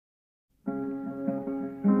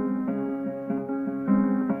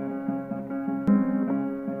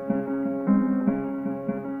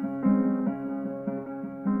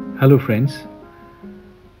Hello, friends.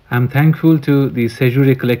 I'm thankful to the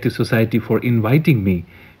Caesurae Collective Society for inviting me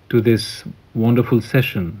to this wonderful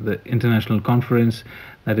session, the international conference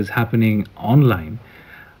that is happening online.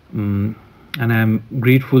 Mm, and I'm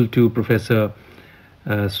grateful to Professor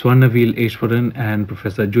Swarnavil Eshwaran and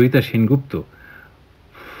Professor Joita Shengupto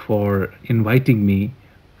for inviting me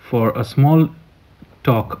for a small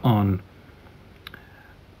talk on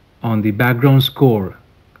the background score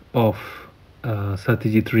of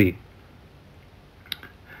Satyajit Ray.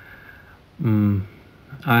 Mm,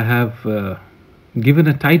 I have given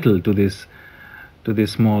a title to this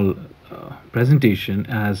small presentation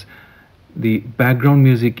as the background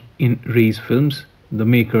music in Ray's films. The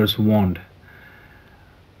makers warned.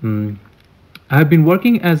 Mm, I have been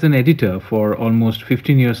working as an editor for almost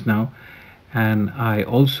 15 years now, and I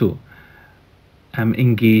also am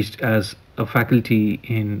engaged as a faculty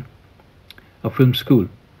in a film school,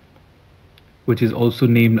 which is also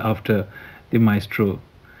named after the maestro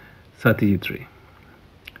Satyajit Ray.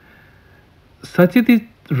 Satyajit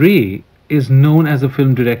Ray is known as a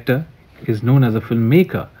film director, is known as a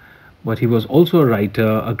filmmaker, but he was also a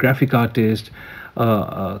writer, a graphic artist,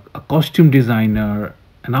 a costume designer,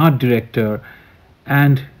 an art director,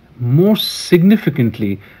 and more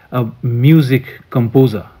significantly, a music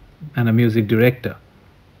composer and a music director.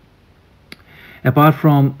 Apart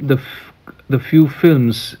from the few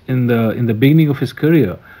films in the beginning of his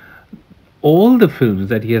career, all the films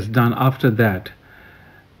that he has done after that,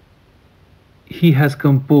 he has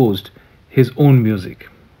composed his own music.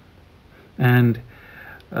 And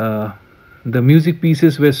the music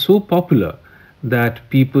pieces were so popular that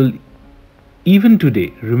people even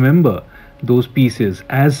today remember those pieces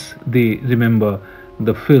as they remember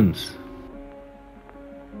the films.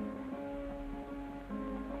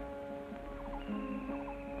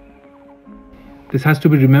 This has to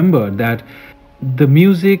be remembered that the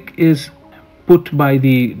music is put by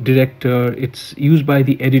the director, it's used by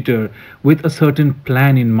the editor with a certain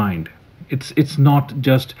plan in mind. It's not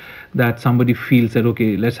just that somebody feels that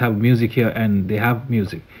okay, let's have music here and they have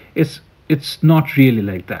music. It's not really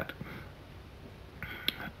like that.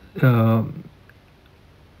 Uh,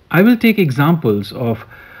 I will take examples uh,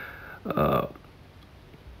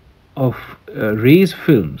 of Ray's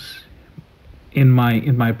films in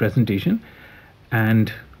my presentation,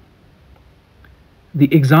 and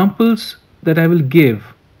the examples that I will give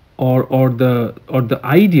or the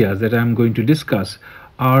ideas that I'm going to discuss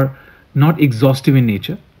are not exhaustive in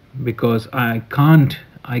nature, because I can't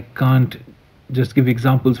just give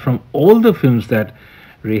examples from all the films that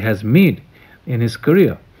Ray has made in his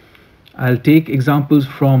career. I'll take examples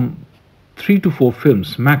from 3 to 4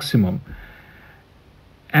 films maximum,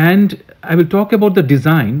 and I will talk about the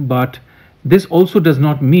design, but this also does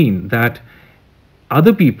not mean that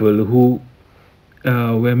other people who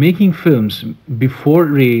were making films before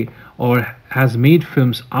Ray or has made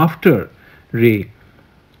films after Ray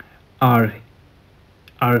are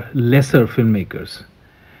lesser filmmakers.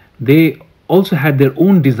 They also had their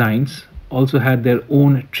own designs, also had their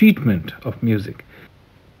own treatment of music.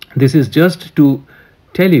 This is just to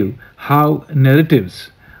tell you how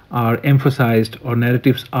narratives are emphasized or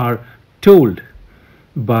narratives are told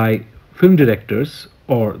by film directors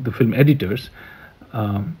or the film editors,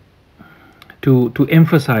 um, to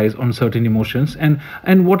emphasize on certain emotions, and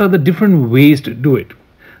what are the different ways to do it.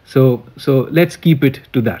 So let's keep it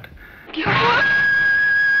to that.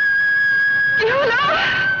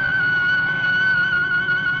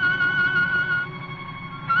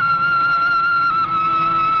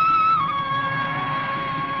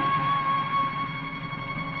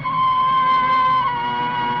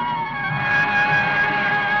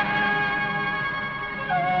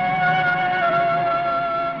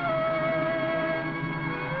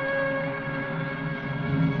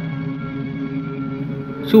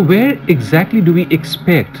 So where exactly do we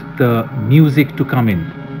expect the music to come in?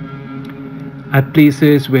 At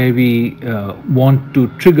places where we want to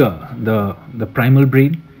trigger the primal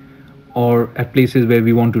brain, or at places where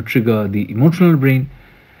we want to trigger the emotional brain,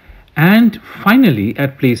 and finally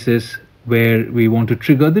at places where we want to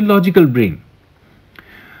trigger the logical brain.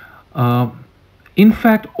 Uh, in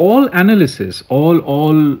fact, all analysis,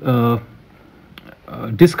 all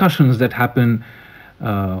discussions that happen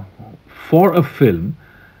uh, for a film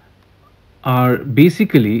are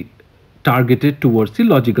basically targeted towards the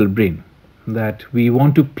logical brain. That we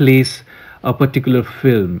want to place a particular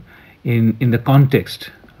film in the context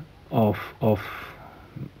of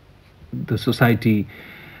the society,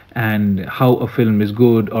 and how a film is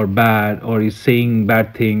good or bad, or is saying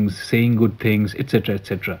bad things, saying good things, etc.,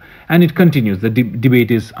 etc. And it continues. The debate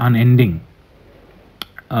is unending.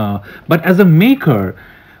 But as a maker,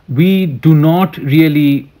 we do not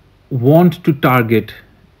really want to target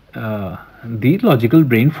the logical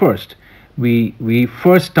brain first. We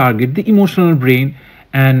first target the emotional brain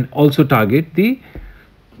and also target the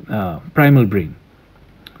primal brain,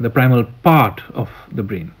 the primal part of the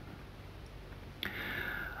brain.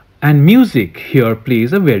 And music here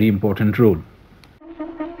plays a very important role.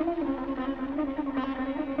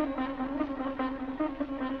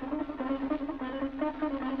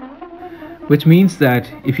 Which means that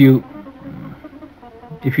if you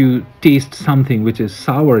taste something which is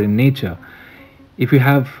sour in nature, if you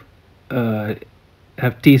have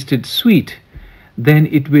tasted sweet, then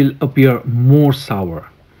it will appear more sour.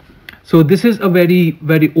 So this is a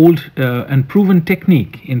very old and proven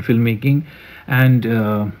technique in filmmaking, and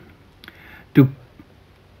to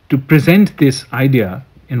to present this idea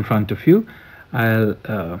in front of you, I'll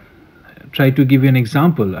try to give you an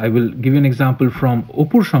example. I will give you an example from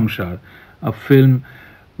Opur Samshar, a film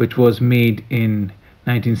which was made in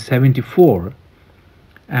 1974.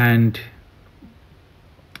 And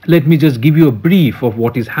let me just give you a brief of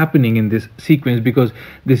what is happening in this sequence, because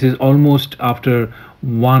this is almost after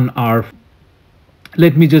 1 hour.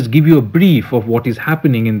 Let me just give you a brief of what is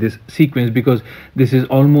happening in this sequence, because this is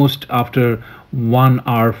almost after 1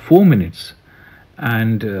 hour 4 minutes.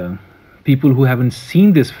 And people who haven't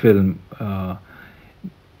seen this film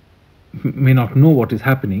may not know what is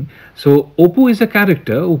happening. So Oppu is a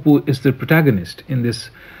character. Oppu is the protagonist in this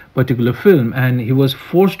particular film, and he was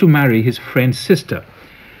forced to marry his friend's sister.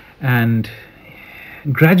 And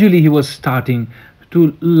gradually he was starting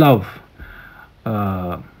to love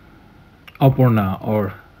Aparna,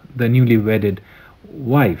 or the newly wedded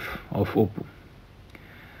wife of Oppu.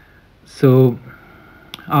 So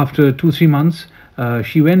after 2-3 months,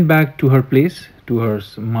 she went back to her place, to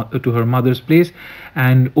her mother's place,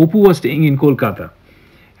 and Oppu was staying in Kolkata.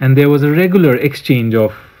 And there was a regular exchange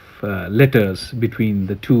of letters between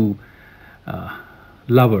the two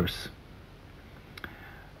lovers.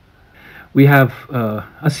 We have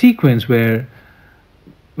a sequence where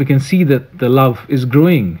we can see that the love is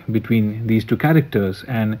growing between these two characters,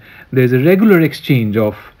 and there's a regular exchange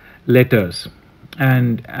of letters,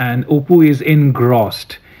 and Oppu is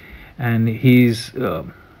engrossed, and he's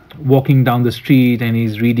walking down the street and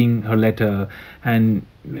he's reading her letter, and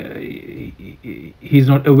he's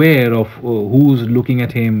not aware of who's looking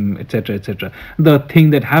at him, etc., etc. The thing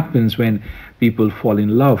that happens when people fall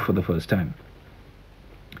in love for the first time.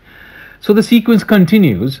 So the sequence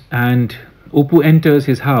continues, and Oppu enters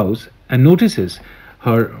his house and notices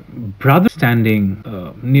her brother standing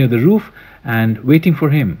near the roof and waiting for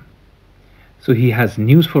him. So he has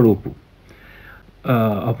news for Oppu.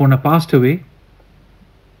 Aparna passed away,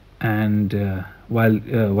 and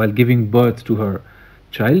while giving birth to her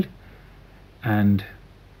child, and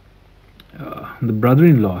the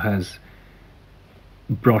brother-in-law has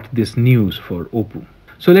brought this news for Oppu.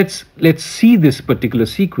 So let's see this particular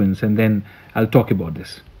sequence, and then I'll talk about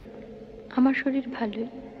this. আমার শরীর ভালোই,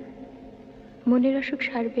 মনের অসুখ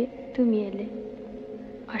সারবে তুমি এলে,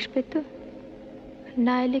 আসবে তো?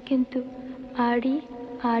 না এলে কিন্তু আরি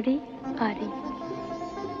আরি আরি।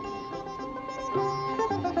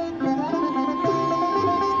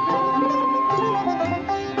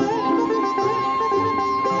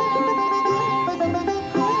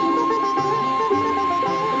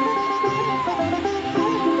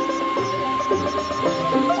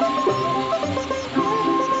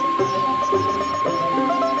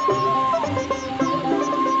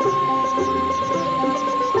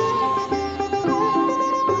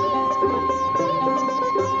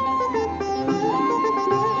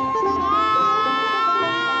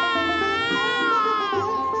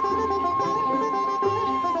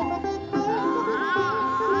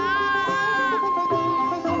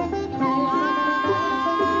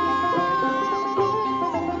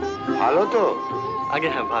 ভালো তো? আগে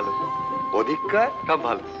হ্যাঁ ভালো। অধিককার? সব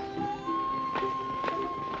ভালো।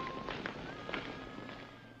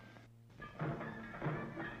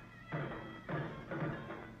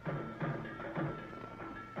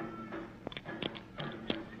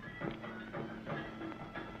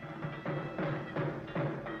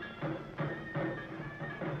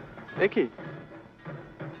 এ কি?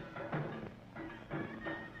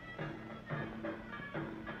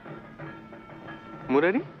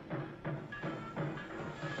 মুরারি?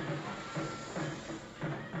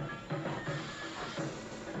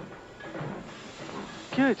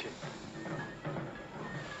 কি হয়েছে?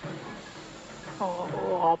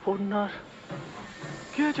 আপনার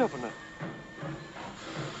কি হয়েছে? আপনার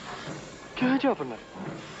কি হয়েছে? আপনার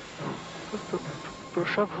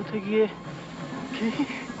প্রসব হতে গিয়ে কি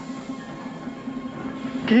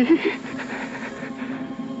কি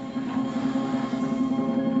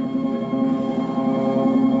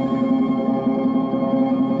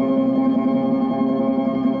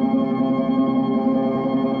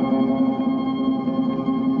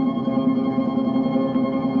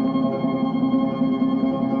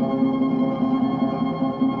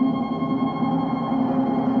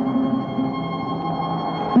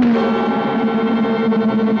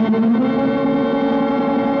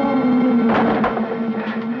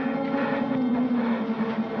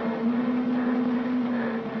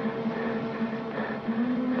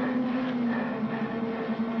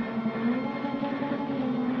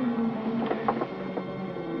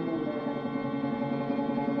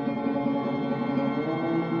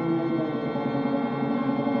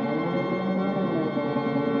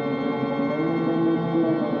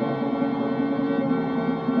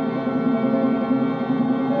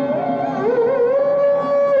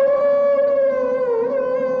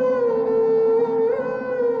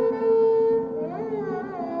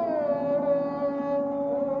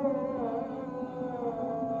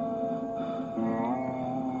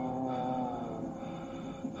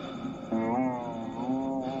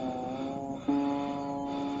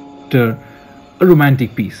After a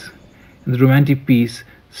romantic piece. And the romantic piece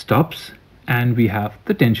stops and we have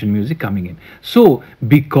the tension music coming in. So,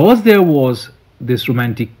 because there was this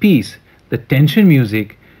romantic piece, the tension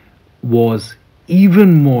music was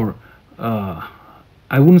even more,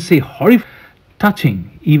 I wouldn't say horrifying,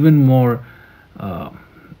 touching, even more.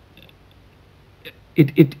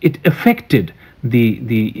 It affected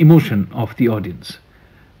the emotion of the audience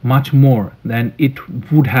much more than it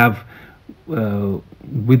would have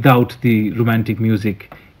without the romantic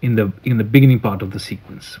music in the beginning part of the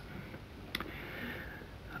sequence.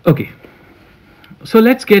 Okay, so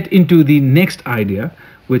let's get into the next idea,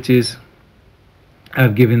 which is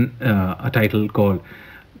I've given a title called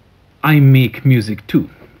 "I Make Music Too."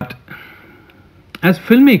 But as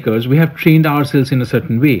filmmakers, we have trained ourselves in a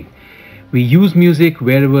certain way. We use music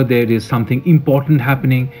wherever there is something important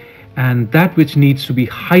happening and that which needs to be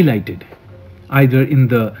highlighted, either in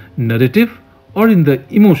the narrative or in the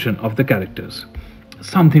emotion of the characters.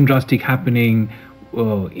 Something drastic happening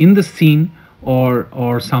in the scene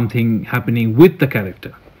or something happening with the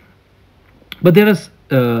character. But there is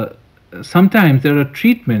sometimes there are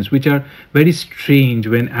treatments which are very strange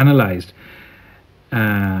when analyzed,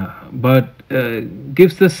 but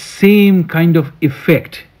gives the same kind of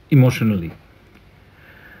effect emotionally.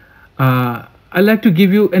 I'd like to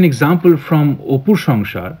give you an example from Opur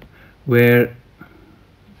Songshar, where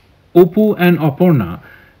Opu and Aparna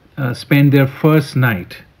spend their first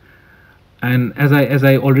night, and as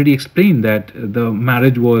I already explained, that the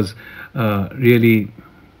marriage was really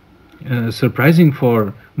surprising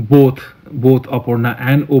for both Aparna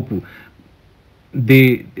and Opu.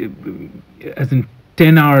 They, as in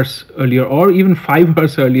 10 hours earlier or even 5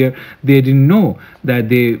 hours earlier, they didn't know that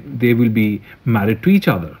they will be married to each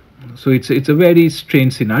other. So it's a very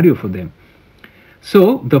strange scenario for them.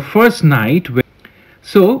 So the first night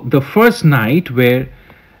where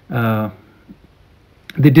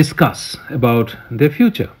they discuss about their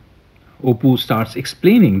future, Opu starts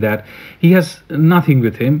explaining that he has nothing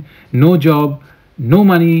with him, no job, no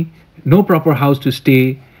money, no proper house to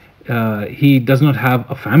stay. He does not have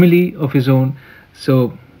a family of his own,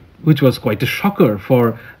 so which was quite a shocker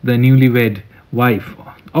for the newlywed wife,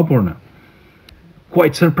 Aparna.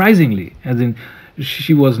 Quite surprisingly, as in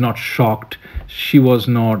she was not shocked, she was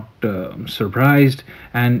not surprised,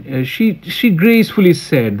 and she gracefully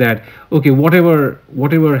said that okay,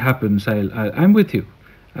 whatever happens, I'm with you,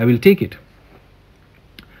 I will take it.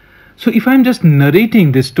 So if I'm just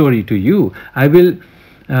narrating this story to you, I will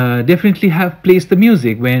definitely have placed the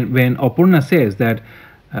music when Aparna says that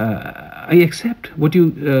I accept what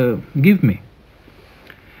you give me.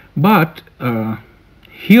 But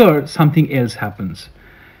here something else happens.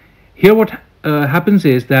 Here what happens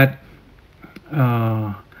is that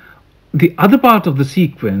the other part of the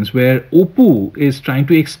sequence where Opu is trying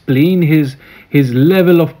to explain his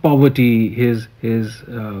level of poverty, his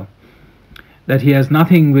that he has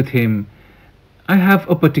nothing with him, I have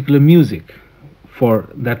a particular music for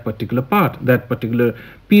that particular part, that particular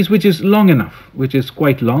piece, which is long enough, which is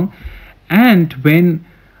quite long. And when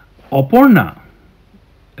Aparna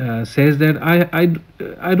says that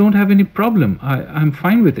I don't have any problem, I'm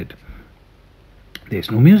fine with it,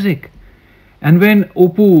 there's no music. And when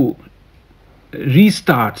Opu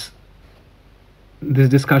restarts this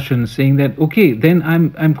discussion saying that okay, then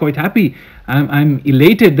I'm quite happy, I'm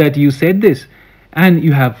elated that you said this, and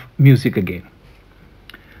you have music again.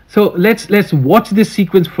 So let's watch this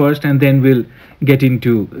sequence first and then we'll get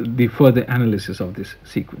into the further analysis of this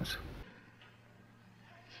sequence.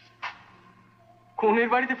 কোনের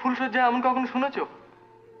বাড়িতে ফুলসজ্জা এমন কখনো শুনেছো?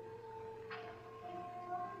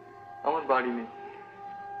 আমার বাড়ি নেই,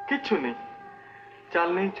 কিচ্ছু নেই, চাল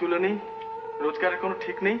নেই, চুলো নেই, রোজগারের কোনো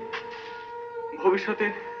ঠিক নেই, ভবিষ্যতে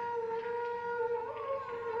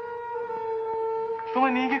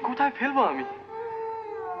তোমায় নিয়ে গিয়ে কোথায় ফেলবো আমি?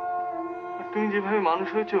 তুমি যেভাবে মানুষ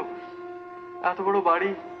হয়েছো, এত বড়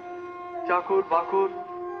বাড়ি, চাকর বাকর,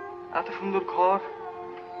 এত সুন্দর ঘর,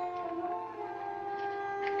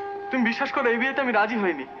 তুমি বিশ্বাস করো এই বিয়েতে আমি রাজি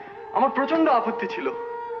হইনি। আমার প্রচন্ড আপত্তি ছিল,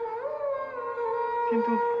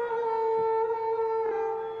 কিন্তু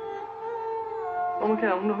আমাকে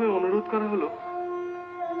এমনভাবে অনুরোধ করা হলো,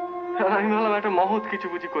 আর আমি ভাবলাম একটা মহৎ কিছু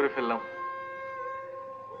বুঝি করে ফেললাম।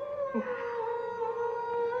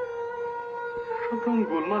 সব কেমন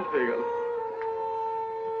গোলমাল হয়ে গেল।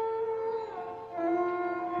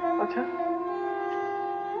 আচ্ছা,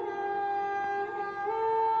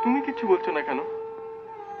 তুমি কিচ্ছু বলছো না কেন?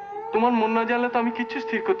 তোমার মন না জানলে তো আমি কিচ্ছু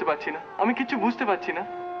স্থির করতে পারছি না, আমি কিচ্ছু বুঝতে পারছি না।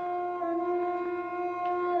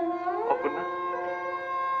 অপর্ণা,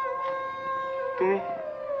 তুমি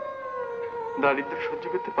দারিদ্র সহ্য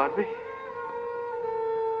করতে পারবে?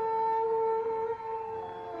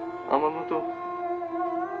 আমার মতো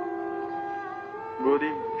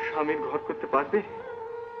গরিব স্বামীর ঘর করতে পারবে?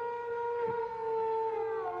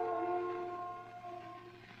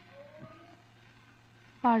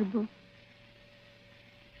 পারবো।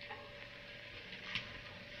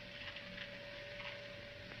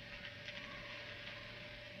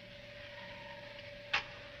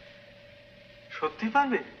 সত্যি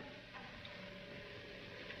পারবে?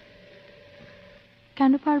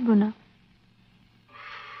 কেন পারবো না?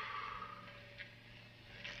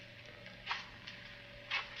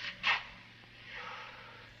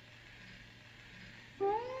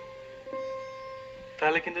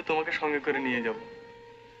 তাহলে কিন্তু তোমাকে সঙ্গে করে নিয়ে যাব।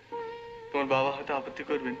 তোমার বাবা হয়তো আপত্তি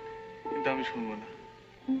করবেন, কিন্তু আমি শুনবো না।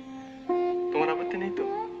 তোমার আপত্তি নেই তো?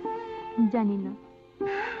 জানি না।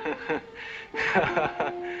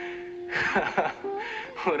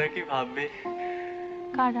 ওরা কি ভাববে?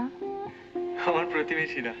 কারা? আমার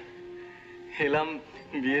প্রতিবেশীরা। এলাম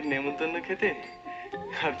বিয়ের নেমন্তন্ন খেতে,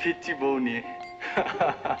 আর ফিরছি বউ নিয়ে।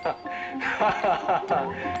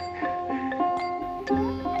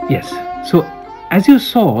 Yes. So, as you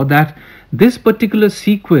saw, that this particular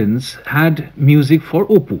sequence had music for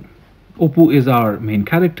Opu. Opu is our main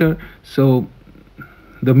character, so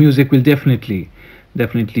the music will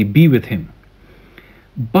definitely be with him.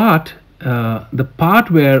 But the part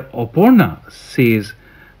where Oporna says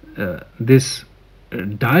this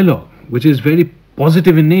dialogue, which is very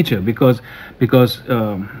positive in nature, because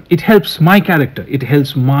it helps my character, it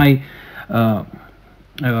helps my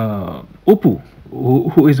Opu,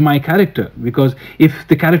 who is my character, because if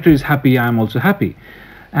the character is happy, I am also happy,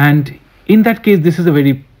 and in that case,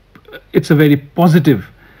 it's a very positive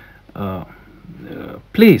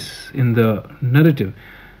place in the narrative,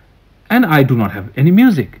 and I do not have any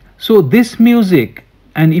music. So this music,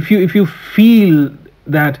 and if you feel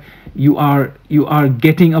that you are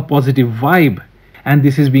getting a positive vibe, and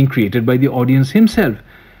this is being created by the audience himself,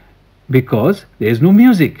 because there is no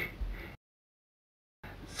music.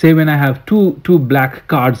 Say when I have two black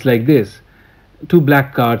cards like this, two black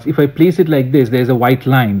cards, if I place it like this, there is a white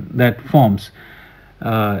line that forms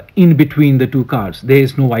in between the two cards. There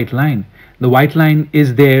is no white line. The white line is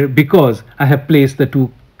there because I have placed the two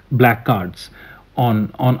black cards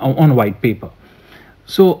on white paper.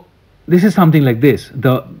 So this is something like this.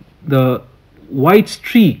 The white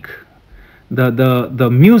streak, the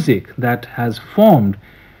music that has formed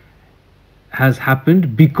has happened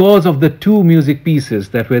because of the two music pieces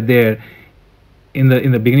that were there in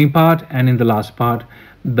the beginning part and in the last part.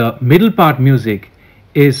 The middle part music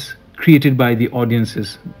is created by the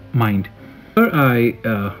audience's mind. Here I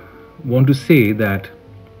want to say that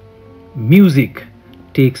music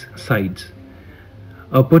takes sides.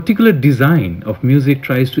 A particular design of music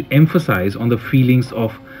tries to emphasize on the feelings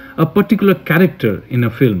of a particular character in a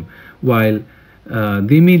film, while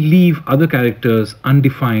they may leave other characters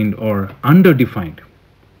undefined or underdefined.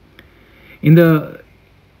 In the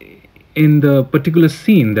particular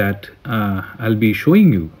scene that I'll be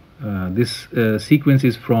showing you, this sequence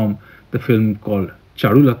is from the film called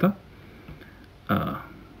Charulata,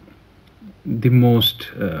 the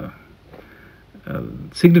most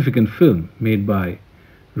significant film made by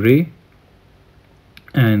Ray.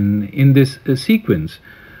 And in this sequence,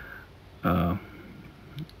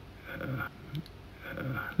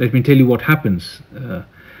 let me tell you what happens.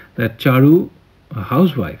 That Charu, a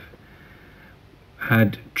housewife,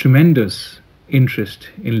 had tremendous interest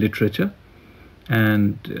in literature,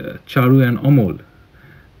 and Charu and Amol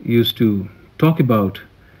used to talk about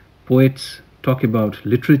poets, talk about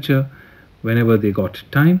literature whenever they got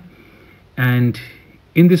time. And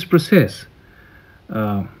in this process,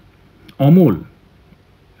 Amol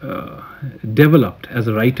developed as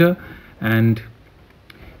a writer, and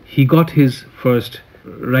he got his first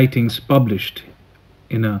writings published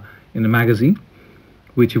in a magazine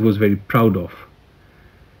which he was very proud of.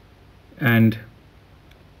 And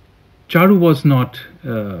Charu was not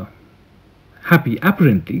happy,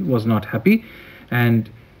 apparently was not happy, and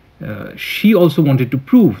she also wanted to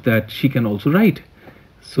prove that she can also write.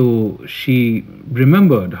 So she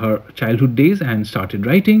remembered her childhood days and started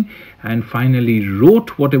writing, and finally wrote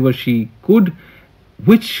whatever she could,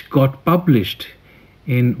 which got published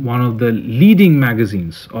in one of the leading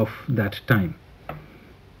magazines of that time.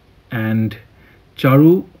 And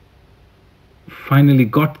Charu finally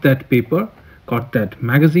got that paper, got that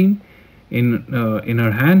magazine in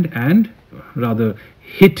her hand, and rather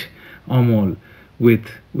hit Amol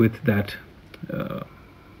with that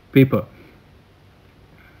paper,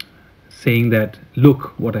 saying that,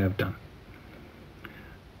 look what I have done.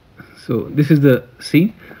 So this is the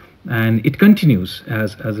scene, and it continues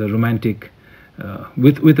as a romantic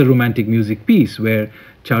with a romantic music piece where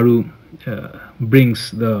Charu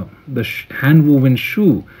brings the hand woven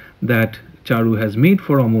shoe that Charu has made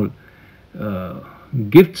for Amol,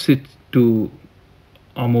 gifts it to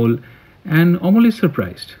Amol, and Amol is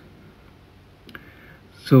surprised.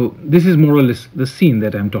 So this is more or less the scene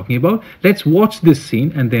that I'm talking about. Let's watch this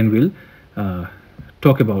scene, and then we'll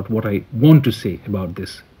talk about what I want to say about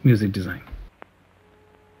this music design.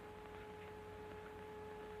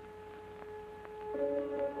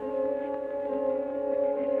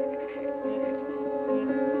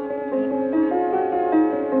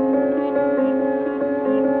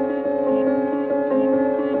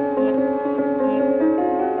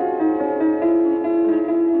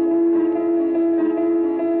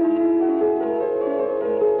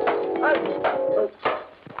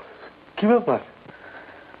 কি ব্যাপার?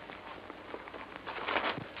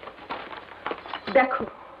 দেখো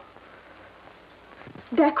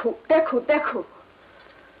দেখো দেখো দেখো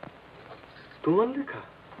তোমার লেখা?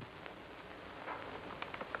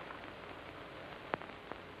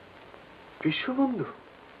 বিশ্ববন্ধু?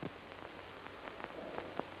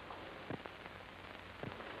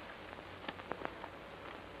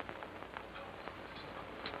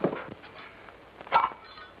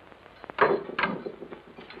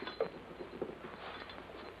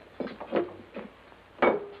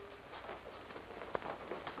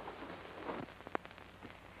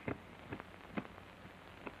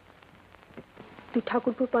 তুই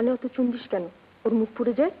ঠাকুরপুর পানে অত চুন্দিস কেন? ওর মুখ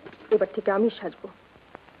পুড়ে যায়, এবার থেকে আমি সাজবো।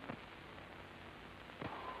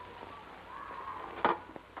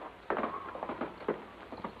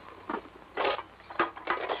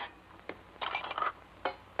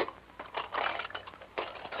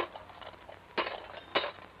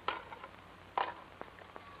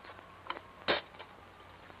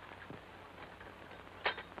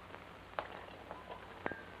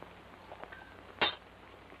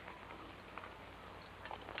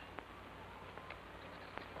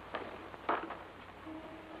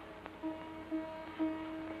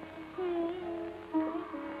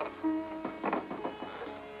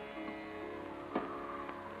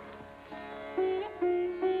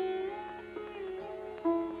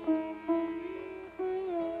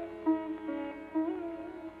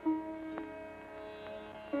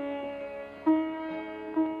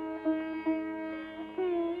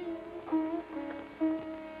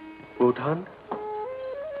 উঠান?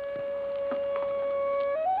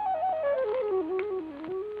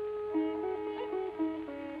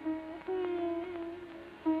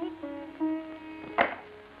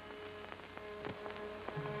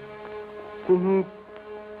 তুমি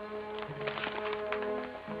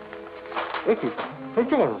কি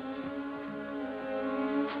হয়েছে কেন?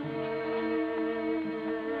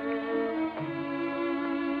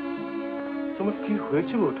 তোমার কি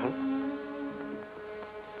হয়েছে উঠান?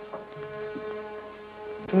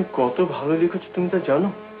 তুমি কত ভালো লিখেছো তুমি তা জানো?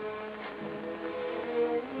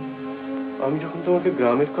 আমি যখন তোমাকে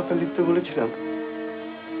গ্রামের কথা লিখতে বলেছিলাম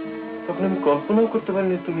তখন আমি কল্পনাও করতে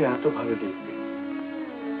পারিনি তুমি এত ভালো লিখবে।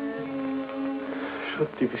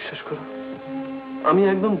 সত্যি বিশ্বাস করো, আমি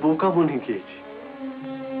একদম বোকা বনে গিয়েছি।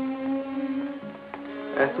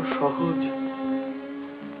 এত সহজ,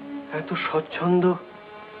 এত স্বচ্ছন্দ।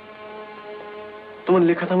 তোমার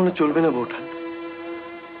লেখাটা মনে চলবে না বৌঠান,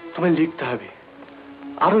 তোমায় লিখতে হবে,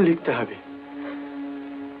 আরো লিখতে হবে,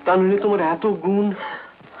 তা নইলে তোমার এত গুণ।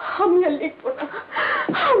 আমি আর লিখবো না,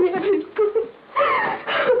 আমি আর লিখবো না।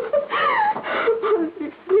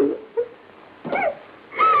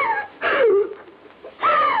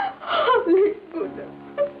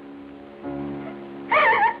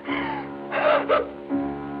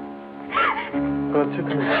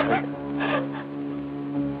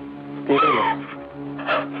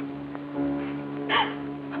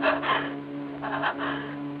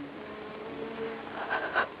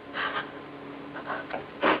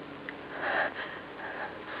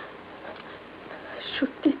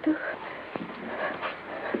 সত্যি তো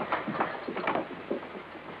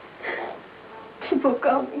কি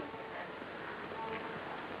বোকা আমি।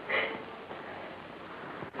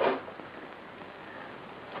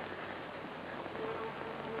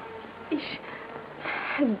 ইস,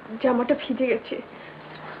 জামাটা ভিজে গেছে।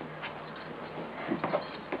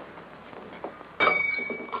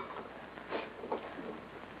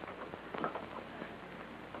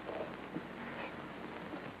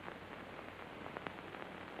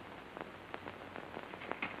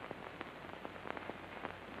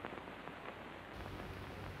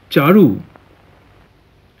 Charu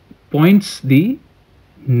points the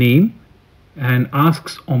name and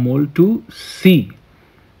asks Amol to see.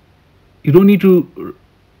 You don't need to,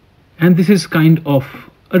 and this is kind of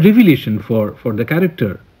a revelation for the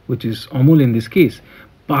character, which is Amol in this case.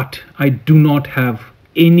 But I do not have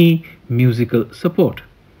any musical support.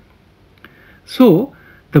 So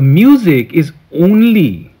the music is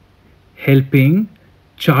only helping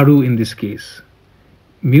Charu in this case.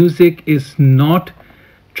 Music is not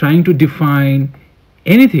trying to define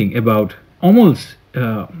anything about Amol's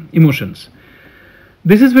emotions.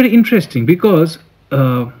 This is very interesting because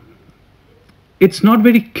it's not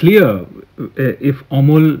very clear if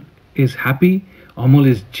Amol is happy, Amol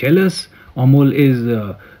is jealous, Amol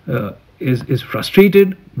is frustrated.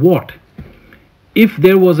 What? If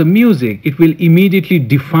there was a music, it will immediately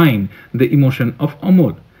define the emotion of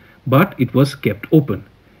Amol. But it was kept open.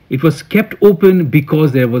 It was kept open because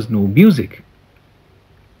there was no music.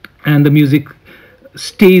 And the music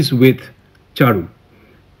stays with Charu.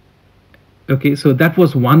 Okay, so that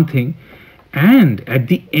was one thing. And at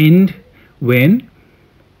the end, when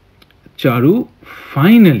Charu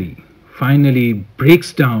finally breaks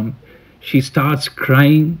down, she starts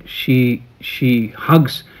crying, she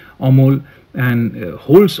hugs Amol and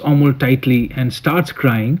holds Amol tightly and starts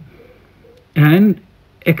crying and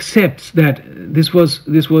accepts that this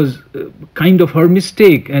was kind of her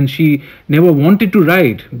mistake and she never wanted to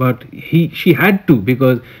write, but she had to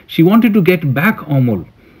because she wanted to get back Amol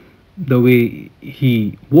the way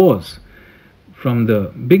he was from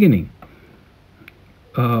the beginning.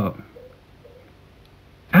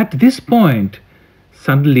 At this point,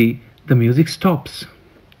 suddenly the music stops,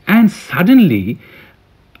 and suddenly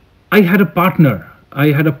I had a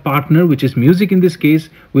partner which is music in this case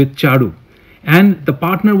with Charu. And the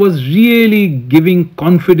partner was really giving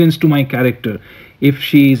confidence to my character. If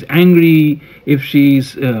she's angry, if she's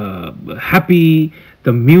happy,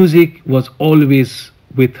 the music was always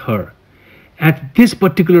with her. At this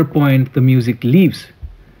particular point, the music leaves,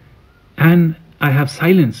 and I have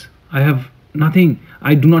silence. I have nothing.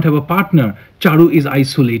 I do not have a partner. Charu is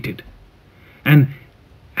isolated. And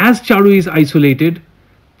as Charu is isolated,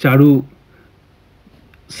 Charu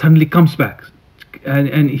suddenly comes back.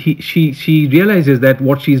 And she realizes that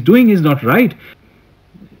what she's doing is not right.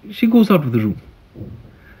 She goes out of the room.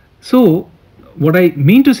 So what I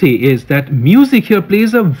mean to say is that music here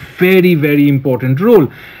plays a very, very important role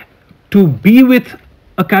to be with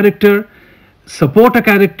a character, support a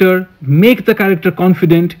character, make the character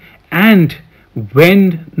confident, and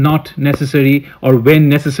when not necessary or when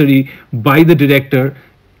necessary by the director,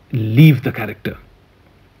 leave the character,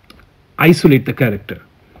 isolate the character.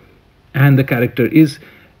 And the character is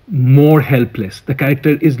more helpless. The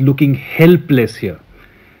character is looking helpless here.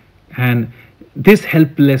 And this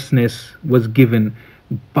helplessness was given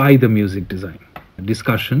by the music design.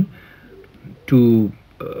 Discussion to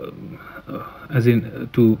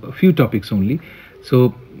to a few topics only.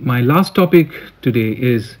 So my last topic today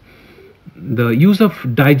is the use of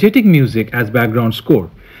diegetic music as background score.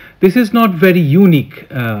 This is not very unique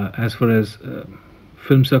as far as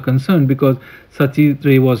films are concerned, because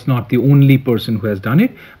Satyajit was not the only person who has done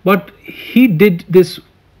it, but he did this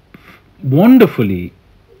wonderfully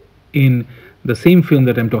in the same film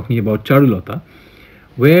that I'm talking about, Charulata,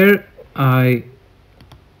 where I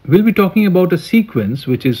will be talking about a sequence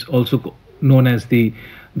which is also known as the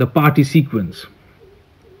party sequence.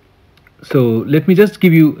 So let me just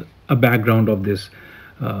give you a background of this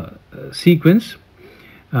sequence.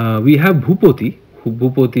 We have Bhupati.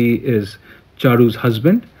 Bhupati is Charu's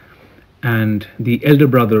husband and the elder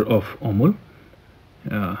brother of Amol.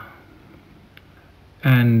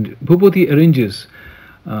 And Bhupati arranges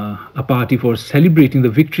a party for celebrating the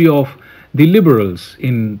victory of the Liberals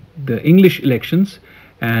in the English elections,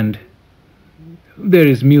 and there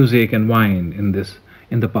is music and wine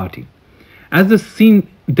in the party. As the scene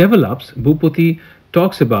develops, Bhupati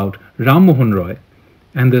talks about Ram Mohan Roy,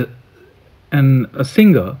 and a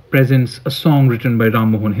singer presents a song written by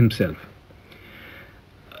Ram Mohan himself.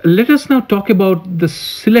 Let us now talk about the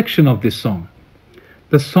selection of this song.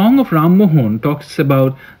 The song of Ram Mohan talks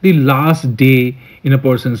about the last day in a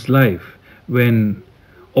person's life when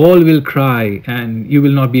all will cry and you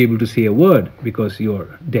will not be able to say a word because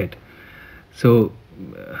you're dead. So,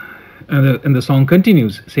 and the song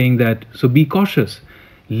continues saying that, so be cautious,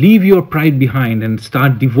 leave your pride behind and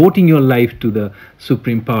start devoting your life to the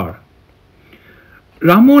supreme power.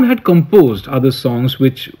 Ramon had composed other songs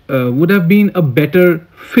which would have been a better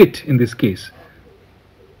fit in this case.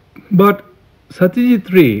 But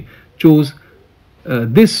Satyajit Ray chose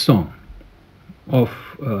this song of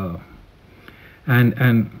and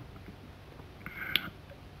and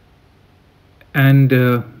and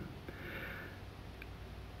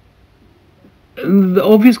the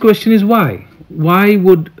obvious question is why? Why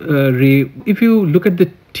would Ray? If you look at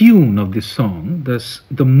the tune of this song,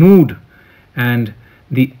 the mood and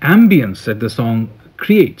the ambience that the song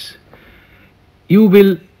creates, you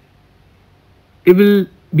will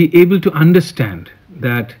be able to understand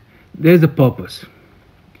that there's a purpose,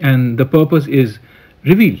 and the purpose is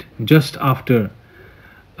revealed just after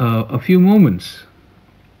a few moments.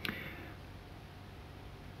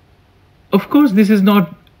 Of course, this is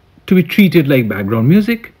not to be treated like background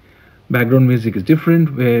music. Background music is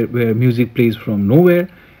different, where music plays from nowhere,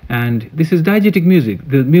 and this is diegetic music.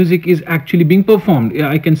 The music is actually being performed.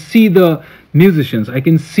 I can see the musicians, I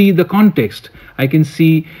can see the context, I can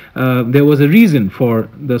see there was a reason for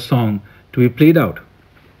the song to be played out.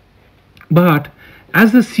 But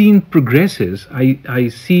as the scene progresses, I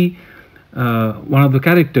see one of the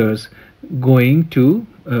characters going to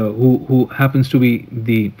who happens to be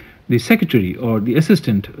the secretary or the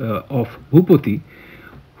assistant of Bhupati,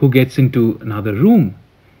 who gets into another room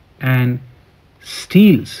and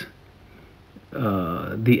steals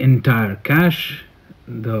the entire cash,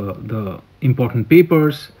 the important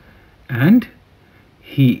papers, and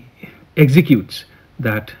he executes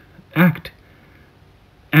that act.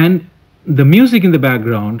 And the music in the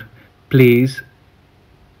background plays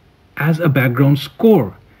as a background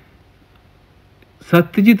score.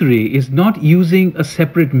 Satyajit Ray is not using a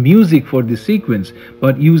separate music for this sequence,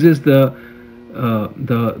 but uses the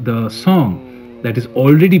song that is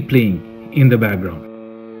already playing in the background.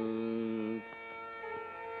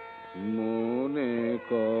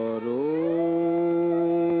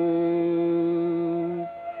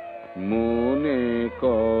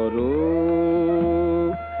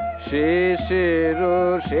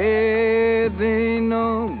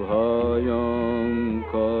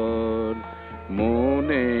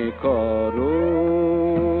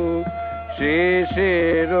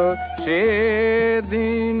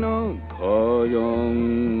 সেদিন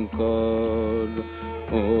ভয়ঙ্কর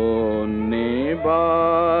অন্যে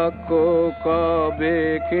বাক্য কবে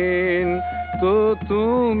কিন্তু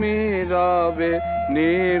তুমি রবে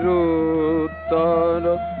নিরুত্তর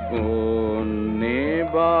অন্যে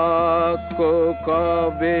বাক্য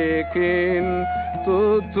কবে কিন্তু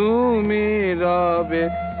তুমি রবে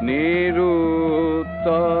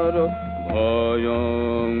নিরুত্তর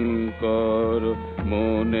ভয়ঙ্কর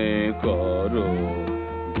মনে করো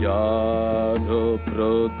যার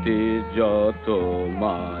প্রতি যত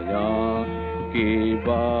মায়া কি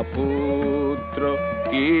বা পুত্র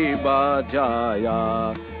কি বা জায়া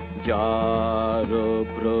যার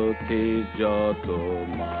প্রতি যত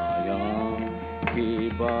মায়া কি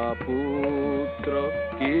বা পুত্র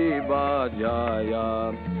কি বা জায়া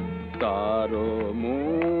তার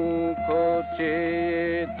মুখ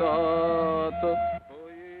চেয়ে তত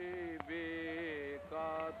হইবে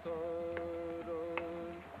কাতর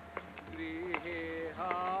গৃহে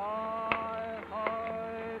হায়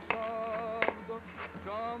হায় শব্দ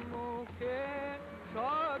সম্মুখে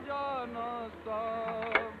সজন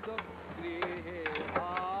শব্দ গৃহে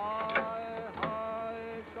হায়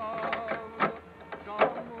হায় শব্দ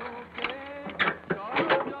সম্মুখে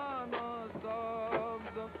সজন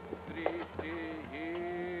শব্দ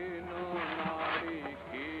দৃষ্টিহীন নারী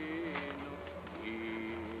ক্ষীণ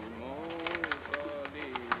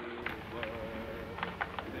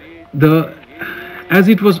As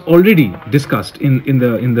it was already discussed in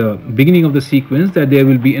the beginning of the sequence, that there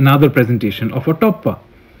will be another presentation of a toppa.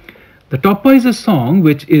 The toppa is a song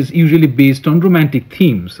which is usually based on romantic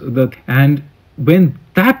themes. And when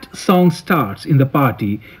that song starts in the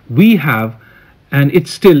party, we have, and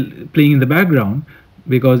it's still playing in the background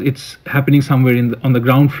because it's happening somewhere on the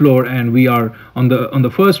ground floor, and we are on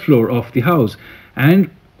the first floor of the house, and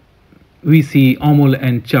we see Amol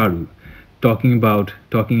and Charu talking about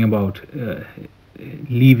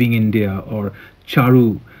leaving India, or Charu.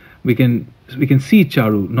 We can see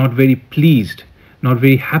Charu not very pleased, not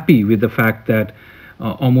very happy with the fact that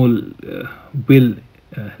Amol will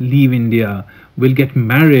leave India, will get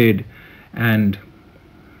married, and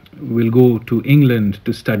will go to England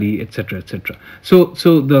to study, etc., etc.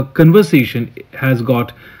 So the conversation has got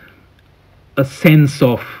a sense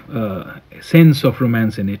of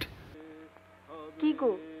romance in it. কি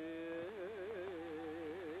গো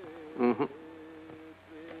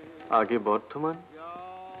আগে বর্ধমান,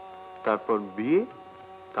 তারপর বিয়ে,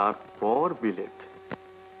 তারপর বিলেত,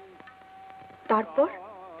 তারপর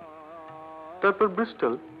তারপর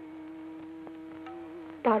Bristol,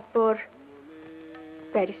 তারপর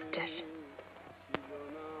barrister,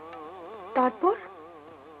 তারপর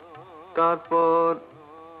তারপর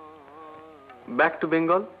back to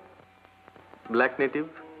Bengal, black native,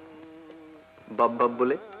 বাব বাব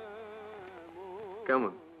বলে।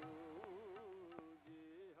 কেমন?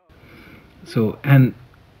 So, and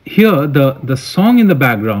here the song in the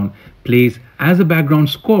background plays as a background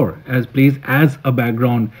score, plays as a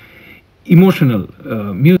background emotional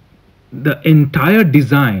music. The entire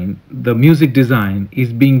design, the music design, is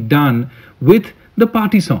being done with the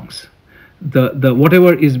party songs. The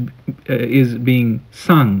whatever is being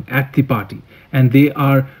sung at the party, and they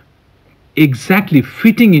are exactly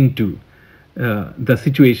fitting into the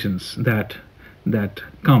situations that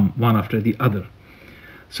come one after the other.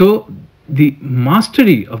 So the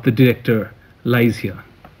mastery of the director lies here.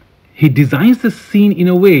 He designs the scene in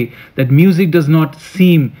a way that music does not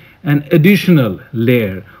seem an additional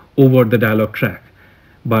layer over the dialogue track,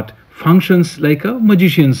 but functions like a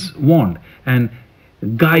magician's wand and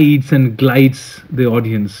guides and glides the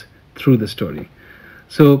audience through the story.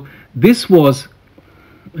 So this was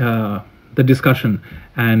the discussion,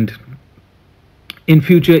 and in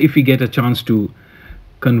future, if we get a chance to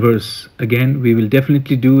converse again, we will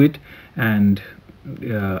definitely do it, and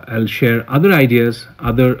I'll share other ideas,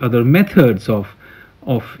 other methods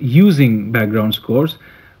of using background scores,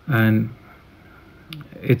 and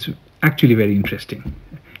it's actually very interesting.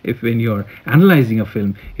 If when you're analyzing a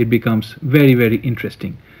film, it becomes very, very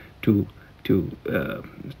interesting to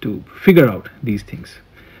figure out these things.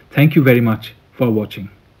 Thank you very much for watching.